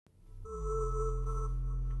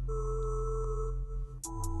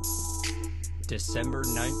December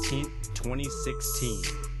 19th, 2016.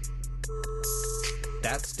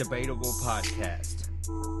 That's Debatable Podcast.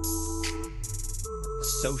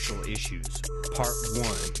 Social Issues, Part 1.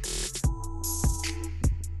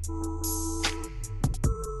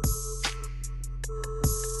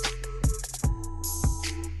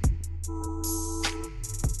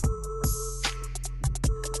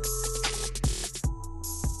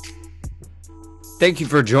 Thank you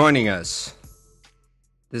for joining us.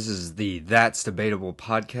 This is the That's Debatable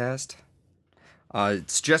podcast.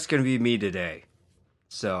 It's just going to be me today.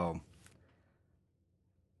 So,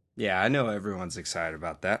 yeah, I know everyone's excited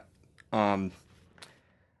about that. I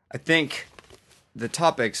think the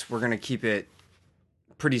topics, we're going to keep it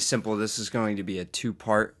pretty simple. This is going to be a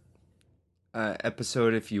two-part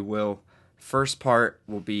episode, if you will. First part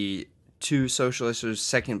will be two social issues.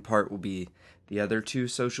 Second part will be the other two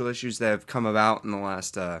social issues that have come about in the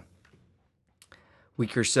last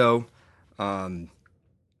week or so. Yeah,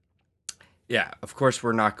 of course,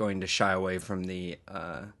 we're not going to shy away from the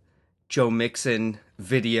Joe Mixon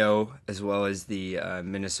video as well as the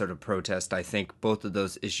Minnesota protest. I think both of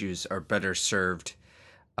those issues are better served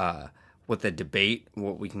with a debate,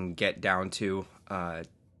 what we can get down to,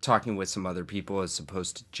 talking with some other people as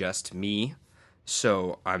opposed to just me.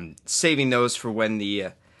 So I'm saving those for when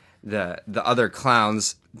the other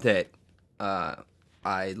clowns that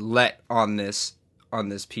I let on this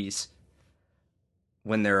piece,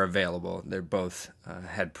 when they're available. They're both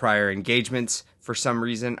had prior engagements for some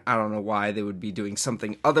reason. I don't know why they would be doing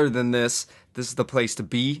something other than this. This is the place to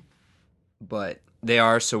be, but they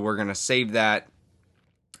are, so we're going to save those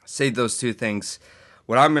two things.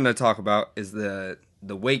 What I'm going to talk about is the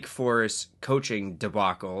Wake Forest coaching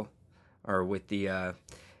debacle, or with the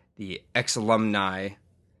ex-alumni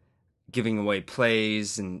giving away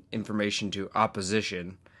plays and information to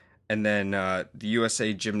opposition, and then the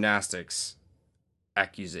USA Gymnastics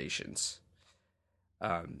accusations.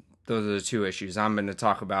 Those are the two issues I'm going to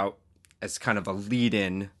talk about as kind of a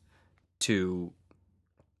lead-in to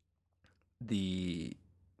the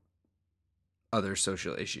other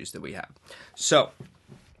social issues that we have. So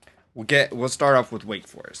we'll start off with Wake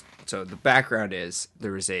Forest. So the background is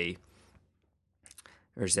there's a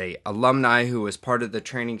alumni who was part of the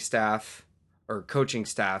training staff or coaching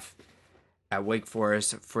staff at Wake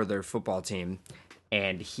Forest for their football team,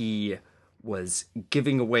 and he was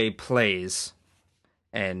giving away plays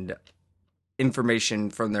and information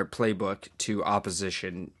from their playbook to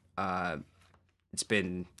opposition. It's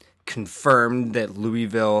been confirmed that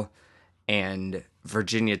Louisville and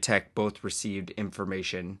Virginia Tech both received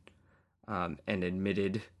information and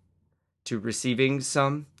admitted to receiving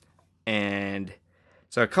some. And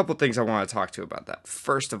so a couple things I want to talk to about that.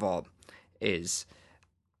 First of all is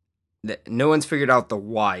that no one's figured out the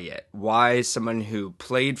why yet. Why someone who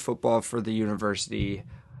played football for the university,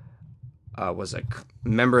 was a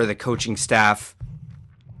member of the coaching staff,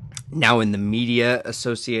 now in the media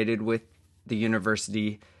associated with the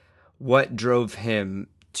university, what drove him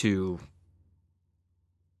to,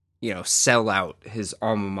 sell out his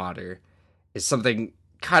alma mater is something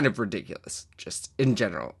kind of ridiculous, just in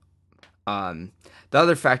general. The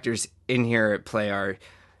other factors in here at play are,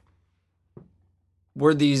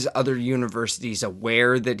 were these other universities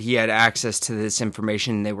aware that he had access to this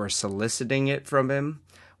information and they were soliciting it from him?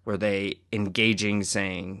 Were they engaging,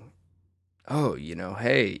 saying, oh,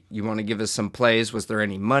 hey, you want to give us some plays? Was there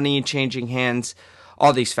any money changing hands?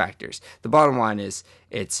 All these factors. The bottom line is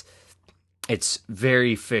it's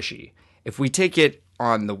very fishy. If we take it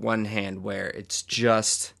on the one hand where it's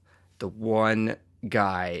just the one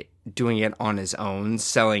guy doing it on his own,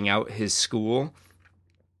 selling out his school,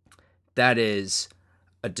 that is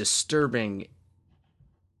a disturbing,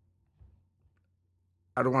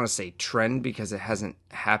 I don't want to say trend because it hasn't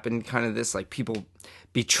happened, kind of this, like people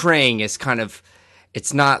betraying is kind of,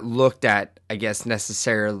 it's not looked at, I guess,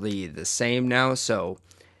 necessarily the same now. So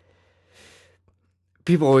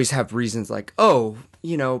people always have reasons like, oh,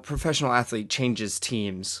 professional athlete changes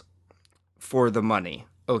teams for the money.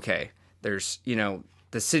 Okay, there's,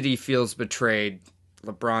 the city feels betrayed.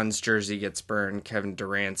 LeBron's jersey gets burned. Kevin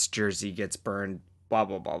Durant's jersey gets burned. Blah,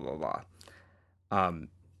 blah, blah, blah, blah.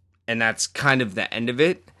 And that's kind of the end of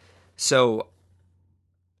it. So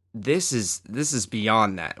this is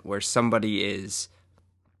beyond that, where somebody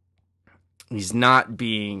he's not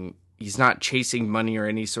chasing money or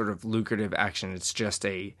any sort of lucrative action. It's just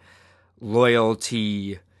a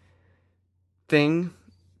loyalty thing.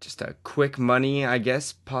 Just a quick money, I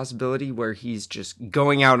guess, possibility where he's just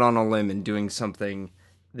going out on a limb and doing something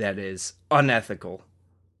that is unethical.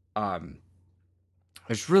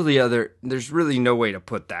 There's really no way to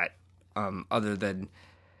put that other than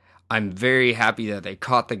I'm very happy that they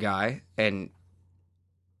caught the guy, and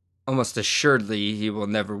almost assuredly he will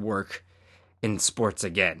never work in sports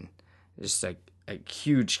again. Just a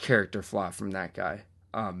huge character flaw from that guy.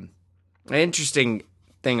 An interesting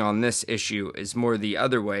thing on this issue is more the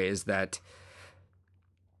other way, is that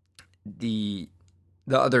the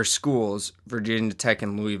other schools, Virginia Tech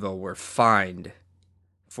and Louisville, were fined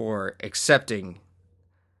for accepting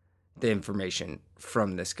the information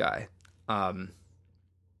from this guy.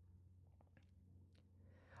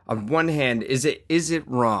 On one hand, is it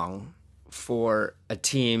wrong for a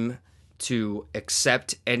team to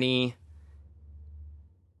accept any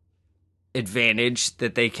advantage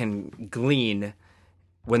that they can glean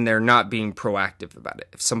when they're not being proactive about it?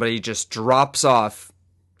 If somebody just drops off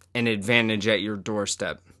an advantage at your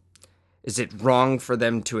doorstep, is it wrong for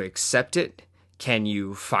them to accept it? Can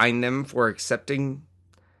you fine them for accepting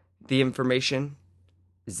the information?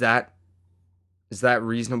 Is that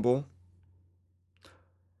reasonable?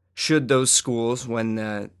 Should those schools, when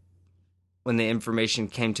the information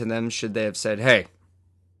came to them, should they have said, "Hey,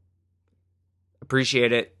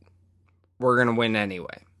 appreciate it, we're going to win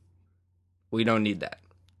anyway. We don't need that"?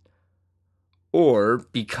 Or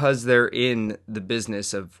because they're in the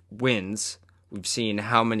business of wins, we've seen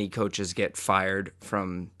how many coaches get fired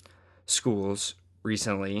from schools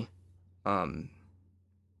recently,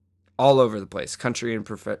 all over the place, country and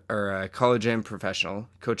college and professional,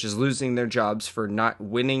 coaches losing their jobs for not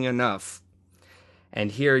winning enough. And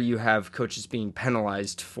here you have coaches being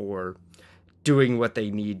penalized for doing what they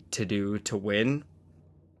need to do to win.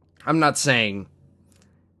 I'm not saying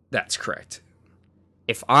that's correct.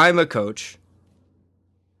 If I'm a coach,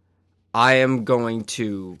 I am going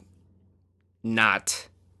to not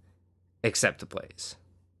accept the plays.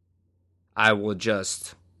 I will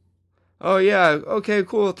just, "Oh yeah, okay,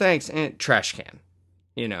 cool, thanks," and trash can.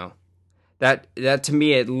 That to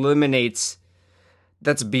me, it eliminates.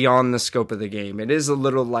 That's beyond the scope of the game. It is a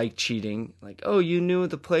little like cheating. Like, "Oh, you knew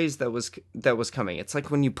the plays that was coming." It's like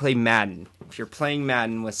when you play Madden. If you're playing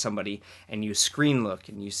Madden with somebody and you screen look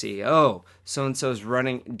and you see, "Oh, so and so's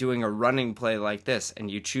doing a running play like this," and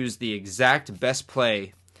you choose the exact best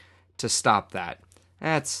play to stop that.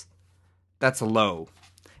 That's low.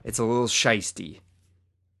 It's a little shisty.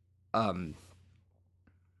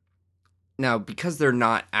 Now, because they're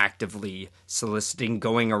not actively soliciting,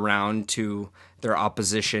 going around to their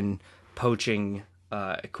opposition, poaching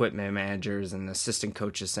equipment managers and assistant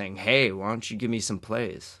coaches saying, "Hey, why don't you give me some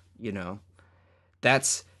plays?"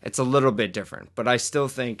 It's a little bit different. But I still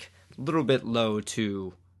think a little bit low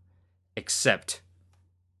to accept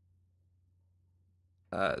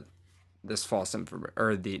this false information,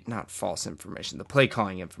 or not false information, the play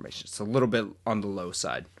calling information. It's a little bit on the low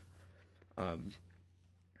side.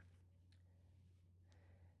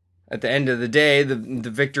 At the end of the day, the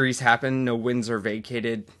victories happen. No wins are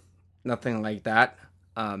vacated. Nothing like that.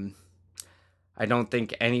 I don't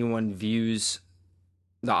think anyone views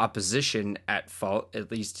the opposition at fault,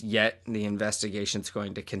 at least yet. The investigation's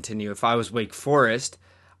going to continue. If I was Wake Forest,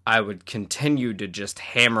 I would continue to just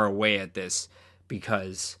hammer away at this,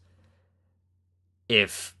 because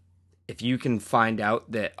if you can find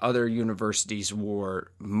out that other universities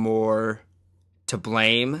were more to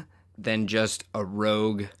blame than just a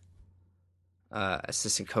rogue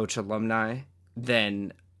assistant coach alumni,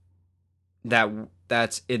 then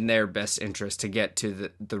that's in their best interest to get to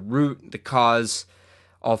the root, the cause,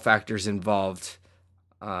 all factors involved.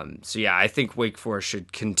 So yeah, I think Wake Forest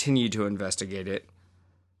should continue to investigate it.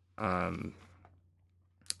 And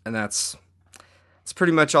that's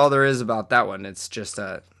pretty much all there is about that one. It's just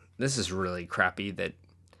this is really crappy that,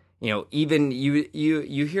 even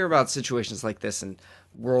you hear about situations like this in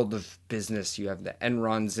world of business. You have the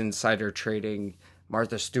Enron's insider trading,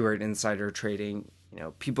 Martha Stewart insider trading,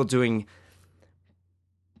 people doing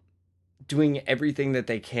everything that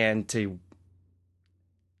they can to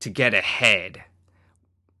get ahead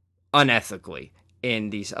unethically in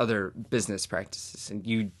these other business practices.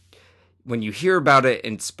 And when you hear about it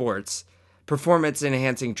in sports, performance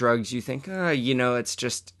enhancing drugs, you think, it's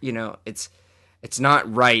just, it's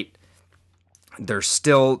not right. There's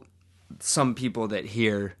still some people that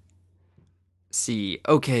see,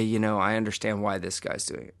 okay, I understand why this guy's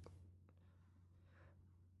doing it.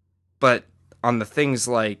 But on the things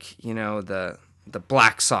like, the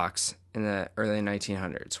Black Sox in the early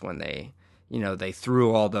 1900s, when they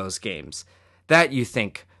threw all those games, that you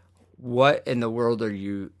think, what in the world are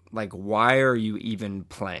you, like, why are you even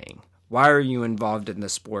playing? Why are you involved in the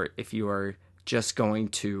sport if you are just going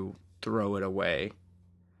to throw it away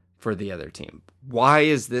for the other team? Why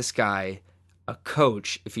is this guy a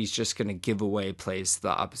coach if he's just going to give away plays to the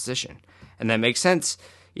opposition? And that makes sense.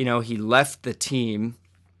 he left the team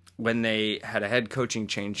when they had a head coaching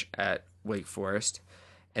change at Wake Forest,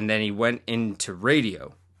 and then he went into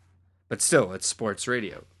radio. But still, it's sports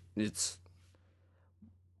radio.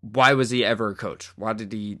 Why was he ever a coach? Why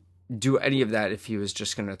did he do any of that if he was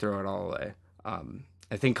just going to throw it all away?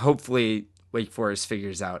 I think hopefully Wake Forest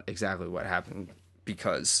figures out exactly what happened,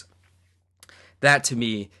 because that to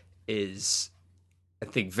me is, I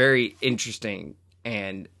think, very interesting.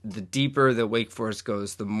 And the deeper that Wake Forest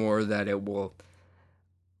goes, the more that it will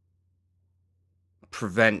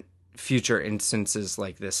prevent future instances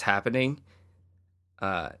like this happening.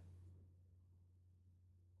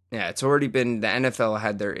 It's already been, the NFL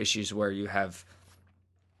had their issues where you have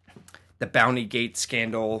the Bounty Gate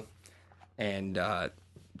scandal and the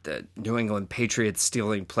New England Patriots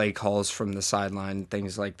stealing play calls from the sideline,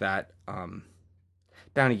 things like that.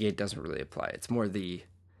 Bounty Gate doesn't really apply. It's more the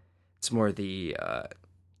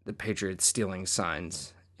Patriots stealing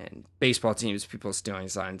signs and baseball teams, people stealing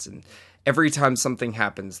signs, and every time something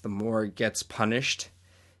happens, the more it gets punished,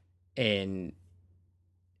 and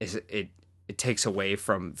it takes away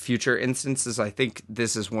from future instances. I think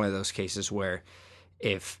this is one of those cases where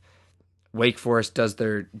if Wake Forest does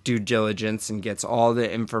their due diligence and gets all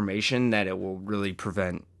the information, that it will really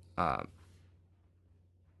prevent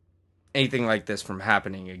anything like this from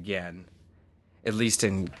happening again, at least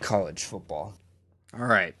in college football. All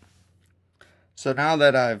right. So now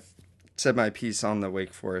that I've said my piece on the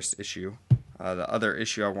Wake Forest issue, the other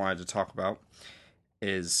issue I wanted to talk about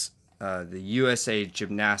is the USA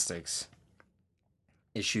Gymnastics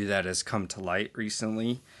issue that has come to light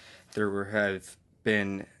recently. There have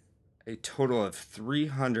been a total of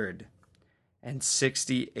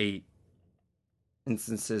 368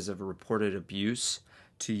 instances of reported abuse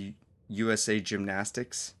to USA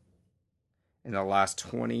Gymnastics in the last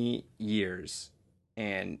 20 years.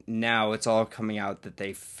 And now it's all coming out that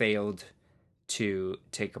they failed to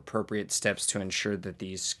take appropriate steps to ensure that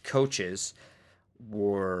these coaches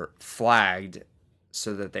were flagged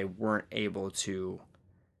so that they weren't able to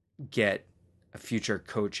get a future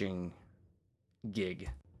coaching gig.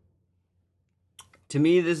 To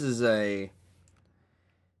me, this is a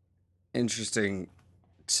interesting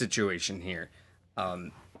situation here.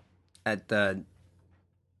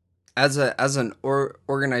 As an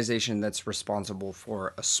organization that's responsible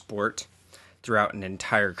for a sport throughout an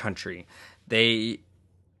entire country, they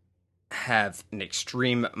have an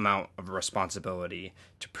extreme amount of responsibility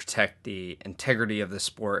to protect the integrity of the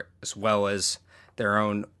sport as well as their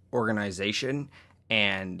own organization.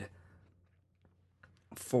 And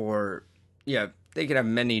they could have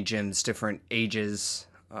many gyms, different ages,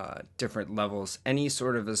 different levels, any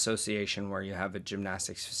sort of association where you have a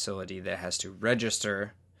gymnastics facility that has to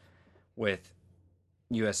register with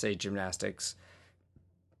USA Gymnastics,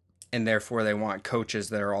 and therefore they want coaches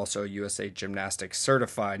that are also USA Gymnastics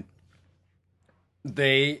certified.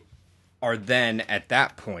 They are then at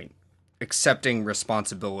that point accepting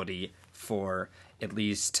responsibility for at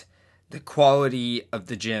least the quality of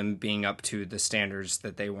the gym being up to the standards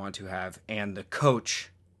that they want to have, and the coach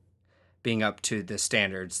being up to the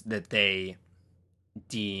standards that they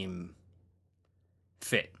deem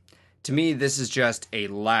fit. To me, this is just a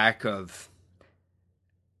lack of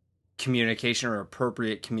communication or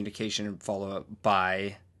appropriate communication and follow-up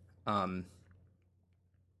by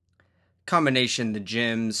combination the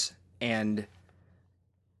gyms and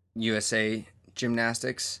USA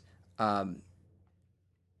Gymnastics.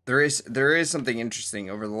 There is something interesting.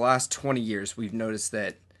 Over the last 20 years, we've noticed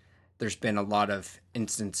that there's been a lot of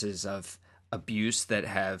instances of abuse that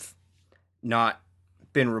have not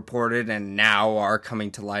been reported and now are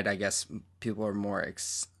coming to light. I guess people are more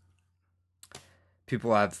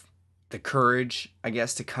people have the courage, I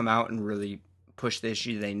guess, to come out and really push the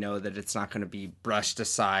issue. They know that it's not going to be brushed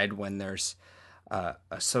aside when there's a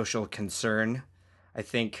social concern. I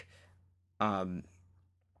think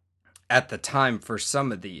at the time for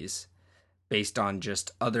some of these, based on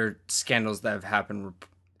just other scandals that have happened,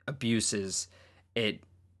 abuses, it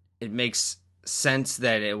makes sense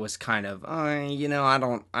that it was kind of, I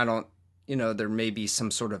don't, there may be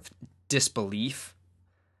some sort of disbelief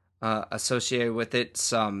associated with it,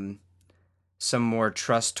 some more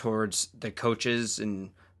trust towards the coaches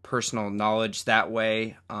and personal knowledge that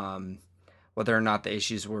way. Whether or not the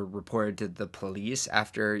issues were reported to the police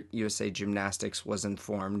after USA Gymnastics was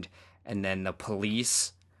informed, and then the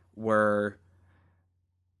police were,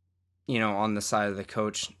 on the side of the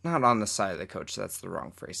coach, not on the side of the coach, that's the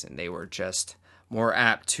wrong phrasing. They were just more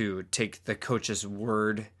apt to take the coach's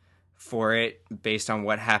word for it based on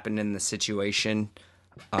what happened in the situation.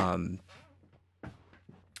 I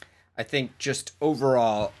think just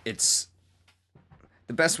overall,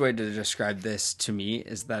 the best way to describe this to me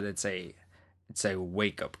is that it's a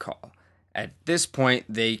wake up call. At this point,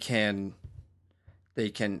 they can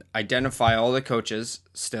identify all the coaches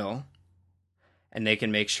still, and they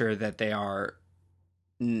can make sure that they are,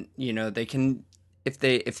 they can, if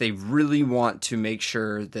they really want to make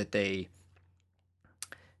sure that they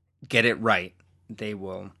get it right, they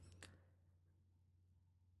will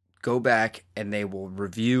go back and they will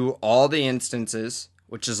review all the instances,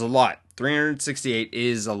 which is a lot. 368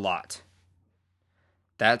 is a lot.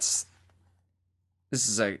 This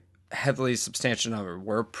is a heavily substantial number.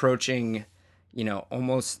 We're approaching,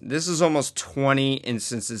 this is almost 20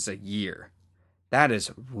 instances a year. That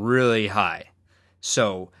is really high.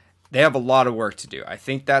 So they have a lot of work to do. I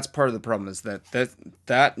think that's part of the problem, is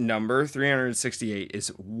that number, 368,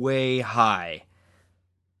 is way high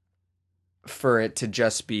for it to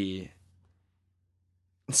just be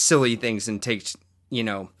silly things and take,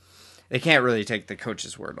 they can't really take the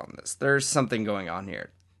coach's word on this. There's something going on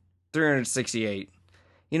here. 368,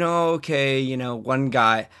 okay, one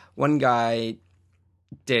guy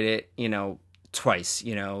did it, twice,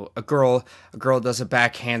 a girl does a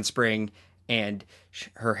back handspring and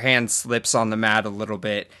her hand slips on the mat a little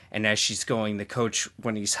bit, and as she's going, the coach,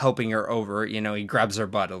 when he's helping her over, he grabs her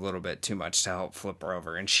butt a little bit too much to help flip her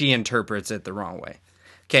over, and she interprets it the wrong way.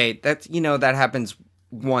 Okay, that happens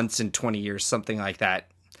once in 20 years, something like that.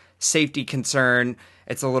 Safety concern,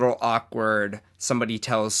 it's a little awkward, somebody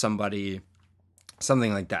tells somebody,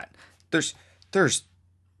 something like that. This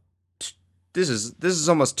is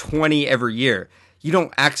almost 20 every year. You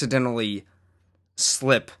don't accidentally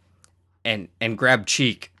slip and grab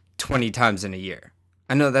cheek 20 times in a year.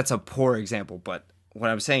 I know that's a poor example, but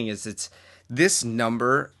what I'm saying is this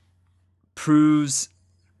number proves,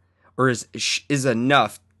 or is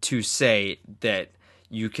enough to say that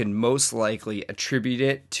you can most likely attribute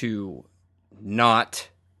it to not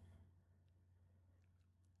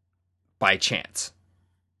by chance.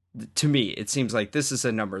 To me, it seems like this is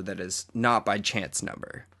a number that is not by chance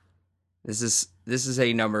number. This is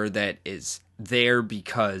a number that is there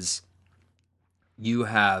because you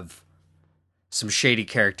have some shady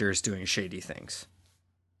characters doing shady things.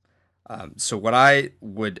 So what I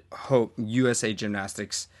would hope USA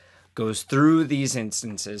Gymnastics goes through these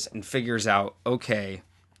instances and figures out, okay,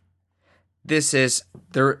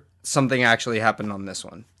 something actually happened on this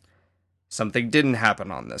one. Something didn't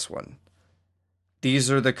happen on this one.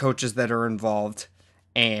 These are the coaches that are involved,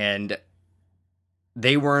 and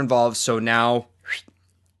they were involved, so now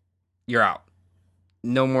you're out.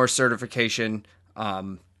 No more certification.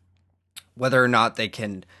 Whether or not they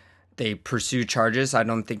pursue charges, I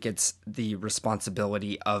don't think it's the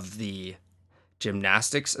responsibility of the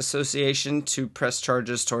Gymnastics Association to press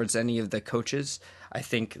charges towards any of the coaches. I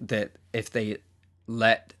think that if they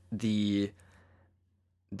let the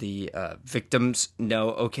victims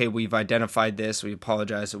know, okay, we've identified this, we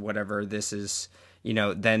apologize, or whatever, this is,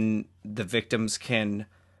 then the victims can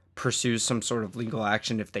pursue some sort of legal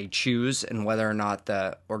action if they choose, and whether or not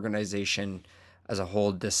the organization as a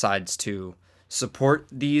whole decides to support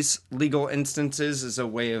these legal instances as a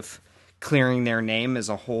way of clearing their name as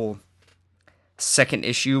a whole second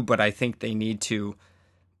issue. But I think they need to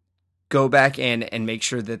go back in and make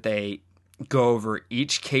sure that they go over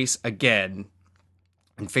each case again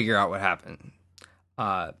and figure out what happened.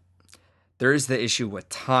 There is the issue with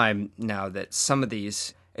time now that some of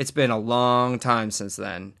these, it's been a long time since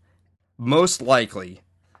then. Most likely,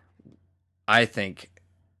 I think,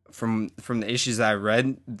 from the issues that I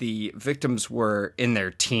read, the victims were in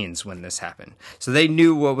their teens when this happened. So they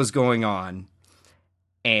knew what was going on,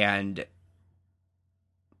 and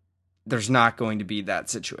there's not going to be that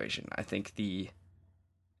situation. I think the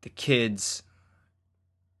kids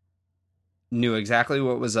knew exactly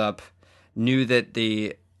what was up, knew that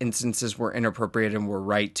the instances were inappropriate and were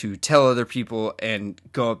right to tell other people and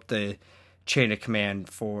go up the chain of command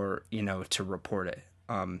for, to report it.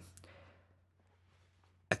 I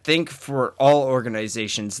think for all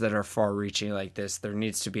organizations that are far-reaching like this, there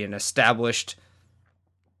needs to be an established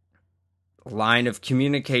line of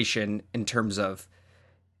communication in terms of,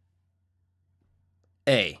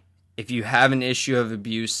 if you have an issue of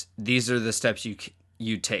abuse, these are the steps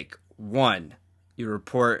you take. 1, you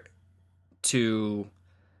report to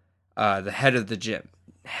the head of the gym.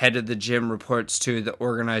 Head of the gym reports to the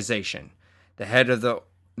organization. The head of the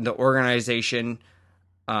organization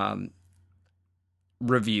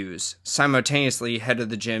reviews. Simultaneously, head of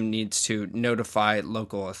the gym needs to notify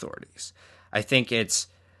local authorities. I think it's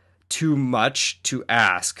too much to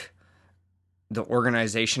ask the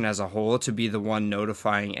organization as a whole to be the one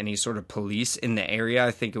notifying any sort of police in the area. I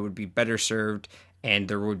think it would be better served and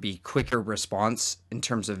there would be quicker response in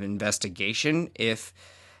terms of investigation if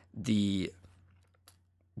the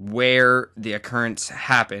where the occurrence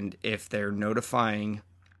happened, if they're notifying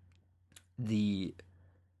the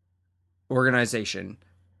organization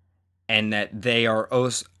and that they are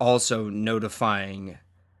also notifying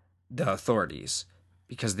the authorities,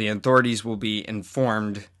 because the authorities will be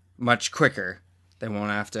informed much quicker. They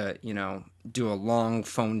won't have to, do a long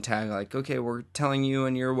phone tag like, okay, we're telling you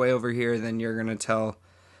and you're way over here, then you're going to tell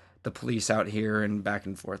the police out here, and back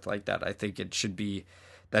and forth like that. I think that should be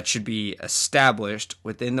established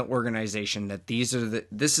within the organization that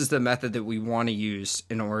this is the method that we want to use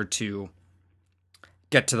in order to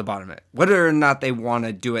get to the bottom of it. Whether or not they want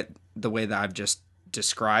to do it the way that I've just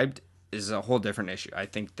described is a whole different issue. I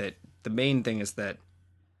think that the main thing is that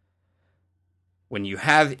when you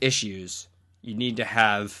have issues, you need to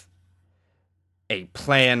have a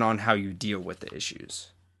plan on how you deal with the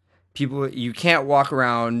issues. You can't walk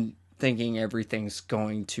around thinking everything's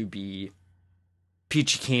going to be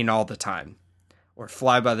peachy keen all the time, or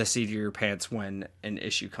fly by the seat of your pants when an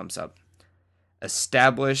issue comes up.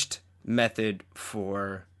 Established method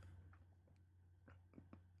for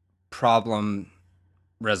problem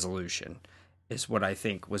resolution is what I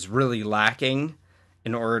think was really lacking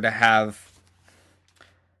in order to have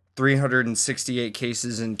 368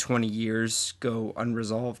 cases in 20 years go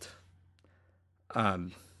unresolved.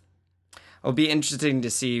 It'll be interesting to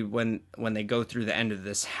see when they go through the end of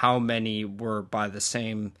this how many were by the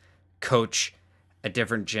same coach at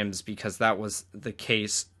different gyms, because that was the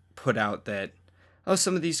case put out that,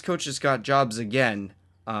 some of these coaches got jobs again.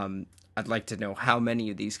 I'd like to know how many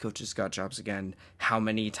of these coaches got jobs again, how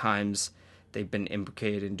many times they've been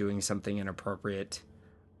implicated in doing something inappropriate.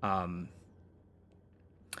 The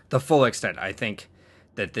full extent. I think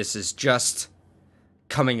that this is just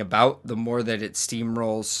coming about. The more that it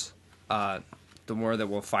steamrolls, the more that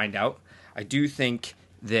we'll find out. I do think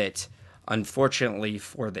that, unfortunately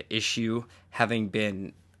for the issue, having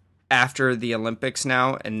been after the Olympics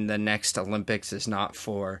now, and the next Olympics is not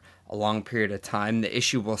for a long period of time, the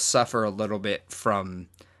issue will suffer a little bit from,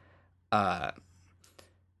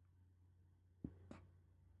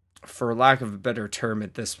 for lack of a better term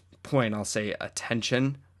at this point, I'll say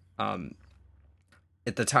attention.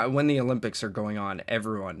 At the time when the Olympics are going on,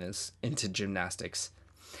 everyone is into gymnastics.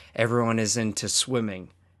 Everyone is into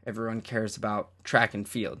swimming. Everyone cares about track and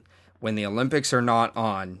field. When the Olympics are not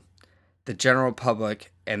on, the general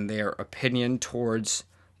public and their opinion towards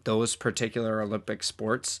those particular Olympic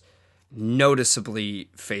sports noticeably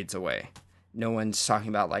fades away. No one's talking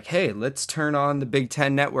about like, hey, let's turn on the Big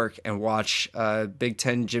Ten network and watch Big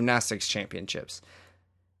Ten gymnastics championships.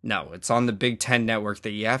 No, it's on the Big Ten network that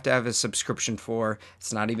you have to have a subscription for.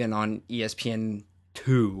 It's not even on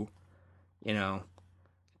ESPN2.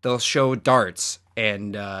 They'll show darts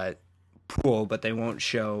and pool, but they won't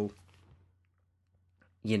show,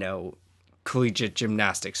 collegiate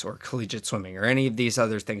gymnastics or collegiate swimming or any of these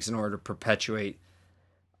other things in order to perpetuate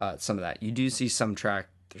some of that. You do see some track.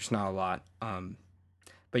 There's not a lot.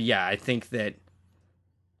 But yeah, I think that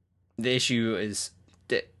the issue is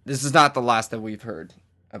that this is not the last that we've heard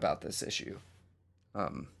about this issue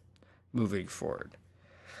moving forward.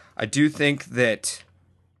 I do think that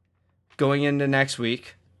going into next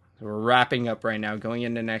week, we're wrapping up right now, going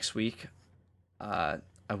into next week, I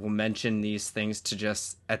will mention these things to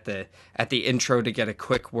just at the intro to get a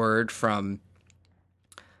quick word from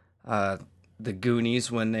the Goonies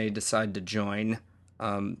when they decide to join.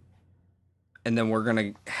 And then we're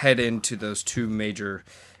going to head into those two major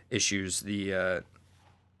issues, the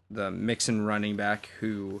Mixon running back,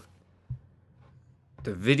 who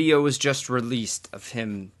the video was just released of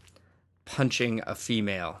him punching a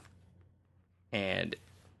female. And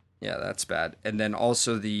yeah, that's bad. And then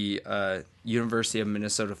also the University of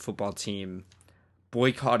Minnesota football team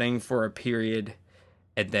boycotting for a period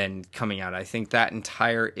and then coming out. I think that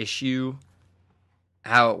entire issue,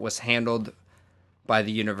 how it was handled by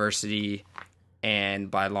the university and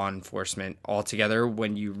by law enforcement altogether,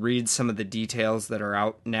 when you read some of the details that are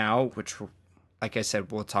out now, which, like I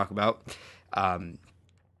said, we'll talk about,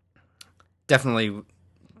 definitely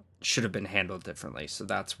should have been handled differently. So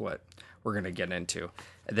that's what we're going to get into.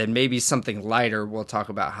 And then maybe something lighter, we'll talk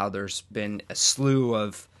about how there's been a slew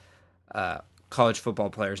of college football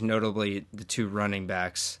players, notably the two running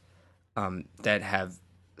backs, that have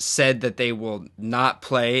said that they will not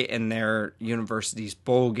play in their university's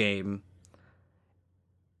bowl game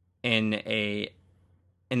in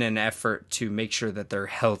an effort to make sure that they're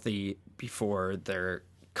healthy before their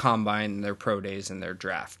combine, their pro days, and their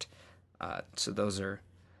draft. So those are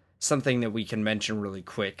something that we can mention really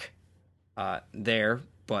quick there.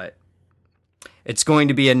 But it's going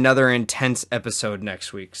to be another intense episode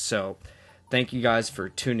next week. So thank you guys for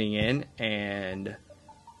tuning in, and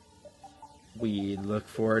we look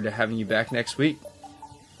forward to having you back next week.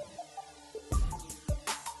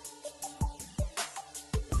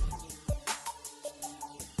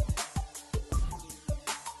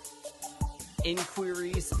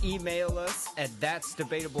 Inquiries, email us at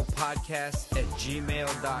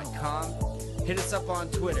that'sdebatablepodcast@gmail.com. Hit us up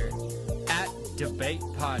on Twitter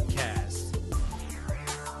 @debatepodcast.